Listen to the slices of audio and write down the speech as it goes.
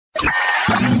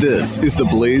This is the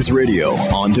Blaze Radio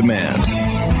on demand.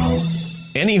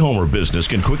 Any home or business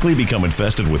can quickly become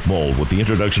infested with mold with the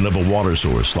introduction of a water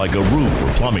source like a roof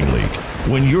or plumbing leak.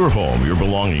 When your home, your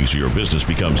belongings, or your business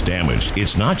becomes damaged,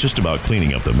 it's not just about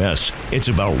cleaning up the mess, it's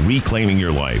about reclaiming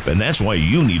your life, and that's why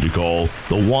you need to call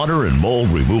the Water and Mold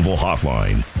Removal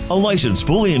Hotline. A licensed,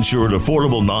 fully insured,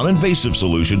 affordable, non-invasive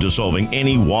solution to solving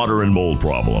any water and mold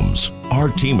problems. Our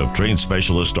team of trained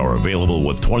specialists are available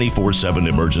with 24/7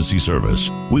 emergency service.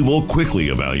 We will quickly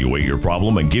evaluate your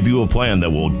problem and give you a plan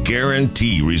that will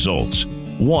guarantee results.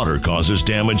 Water causes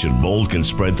damage and mold can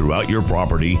spread throughout your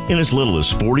property in as little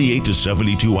as 48 to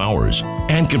 72 hours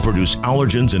and can produce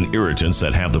allergens and irritants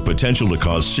that have the potential to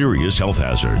cause serious health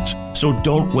hazards. So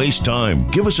don't waste time.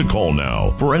 Give us a call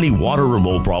now. For any water or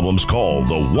mold problems, call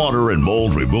the Water and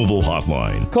Mold Removal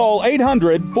Hotline. Call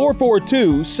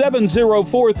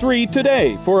 800-442-7043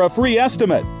 today for a free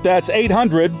estimate. That's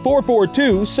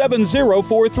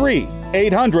 800-442-7043.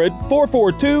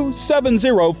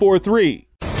 800-442-7043.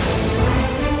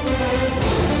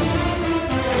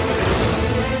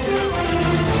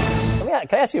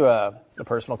 Can I ask you a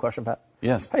personal question, Pat?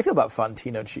 Yes. How do you feel about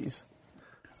Fontino cheese?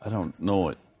 I don't know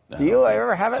it. Do you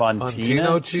ever have it?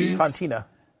 Fontino cheese? Fontina.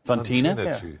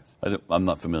 Fontina? cheese. I'm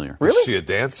not familiar. Really? Is she a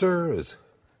dancer?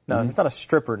 No, it's not a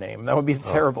stripper name. That would be a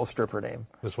terrible stripper name.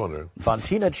 Just wondering.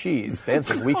 Fontina cheese,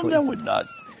 dancing weekly. That would not.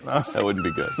 That wouldn't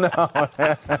be good.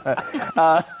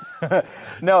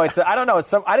 No, it's. I don't know.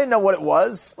 It's I didn't know what it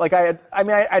was. Like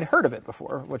I'd heard of it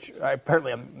before, which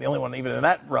apparently I'm the only one even in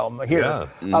that realm here. Yeah.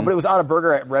 But it was on a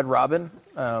burger at Red Robin,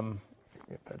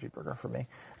 veggie burger for me,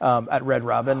 at Red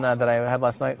Robin that I had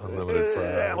last night. Unlimited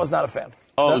fries. I was not a fan.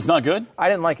 Oh, it was not good? I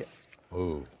didn't like it.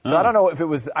 Ooh. So I don't know if it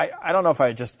was. I don't know if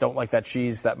I just don't like that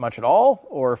cheese that much at all,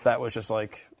 or if that was just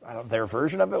like their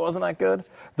version of it wasn't that good.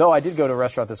 Though I did go to a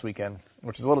restaurant this weekend,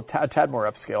 which is a little tad more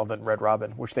upscale than Red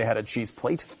Robin, which they had a cheese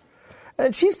plate. And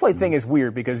the cheese plate thing is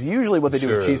weird because usually what they do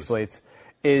with cheese plates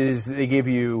is they give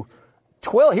you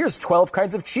 12. Here's 12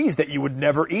 kinds of cheese that you would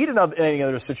never eat in any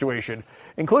other situation,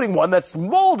 including one that's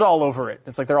mold all over it.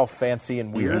 It's like they're all fancy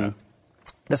and weird. Mm-hmm.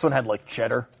 This one had like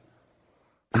cheddar.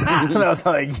 And I was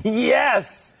like,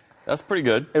 yes! That's pretty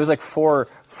good. It was like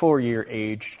four-year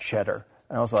aged cheddar.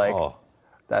 And I was like,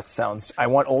 that sounds, I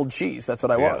want old cheese. That's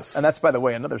what I want. And that's, by the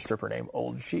way, another stripper name,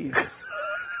 Old Cheese.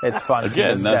 It's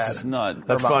Fontina's that's dad. not.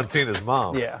 That's Fontina's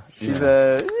mom. Yeah. She's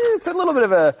it's a little bit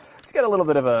of a, it's got a little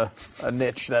bit of a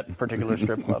niche, that particular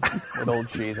strip club with Old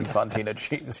Cheese and Fontina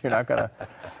cheese. You're not going to.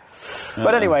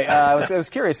 But anyway, I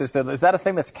was curious is that a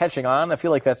thing that's catching on? I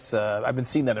feel like that's I've been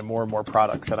seeing that in more and more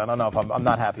products, and I don't know if I'm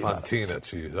not happy about it. Fontina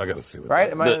cheese. I got to see what.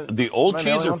 Right? The old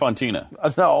cheese or Fontina?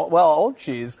 No, well, old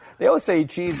cheese. They always say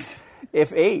cheese,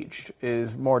 if aged,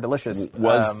 is more delicious.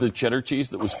 Was the cheddar cheese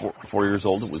that was 4 years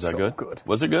old? Was that good? Good.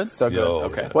 Was it good? So good.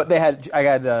 Okay. Yeah. What they had, I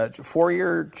had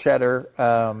 4-year cheddar,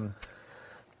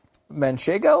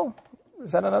 Manchego.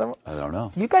 Is that another one? I don't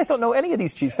know. You guys don't know any of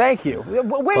these cheeses. Thank you.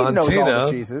 Wade knows all the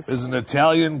cheeses. Is an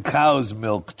Italian cow's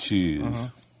milk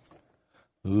cheese.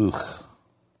 Ugh.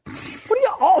 What are you?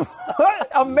 Oh,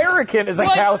 American is a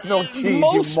cow's milk cheese.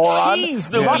 Most you moron. cheese,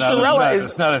 Mozzarella is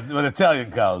It's not an Italian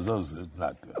cow's. Those are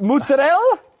not good.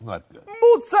 mozzarella. Not good.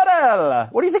 Mozzarella.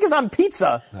 What do you think is on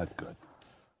pizza? Not good.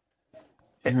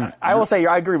 I will say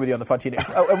I agree with you on the Fontina.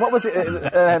 And what was it?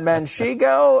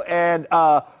 Manchego and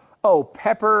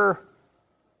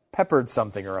peppered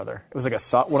something or other. It was like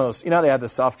one of those. You know, they had the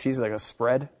soft cheese like a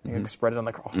spread. You can spread it on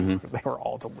the. They were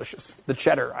all delicious. The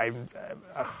cheddar. I'm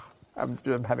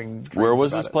having. Where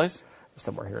was about this place?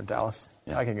 Somewhere here in Dallas.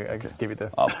 Yeah. I can give you the.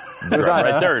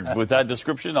 Right there. With that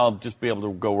description, I'll just be able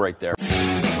to go right there.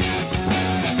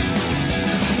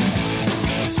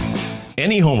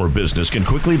 Any home or business can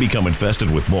quickly become infested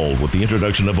with mold with the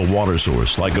introduction of a water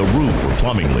source like a roof or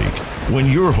plumbing leak. When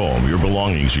your home, your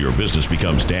belongings, or your business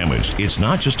becomes damaged, it's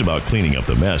not just about cleaning up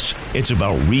the mess, it's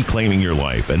about reclaiming your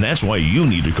life, and that's why you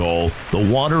need to call the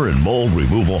Water and Mold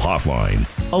Removal Hotline.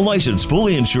 A licensed,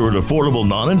 fully insured, affordable,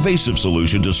 non-invasive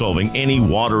solution to solving any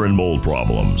water and mold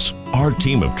problems. Our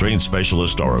team of trained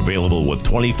specialists are available with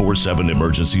 24/7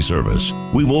 emergency service.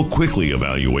 We will quickly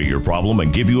evaluate your problem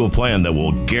and give you a plan that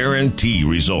will guarantee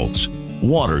results.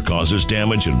 Water causes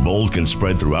damage and mold can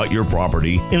spread throughout your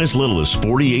property in as little as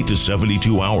 48 to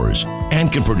 72 hours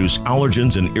and can produce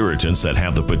allergens and irritants that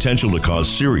have the potential to cause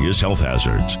serious health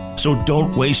hazards. So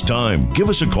don't waste time. Give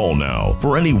us a call now.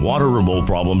 For any water or mold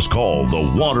problems, call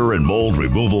the Water and Mold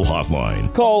Removal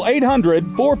Hotline. Call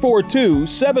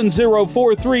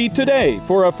 800-442-7043 today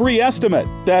for a free estimate.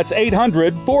 That's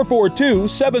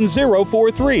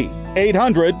 800-442-7043.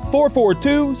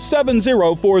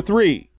 800-442-7043.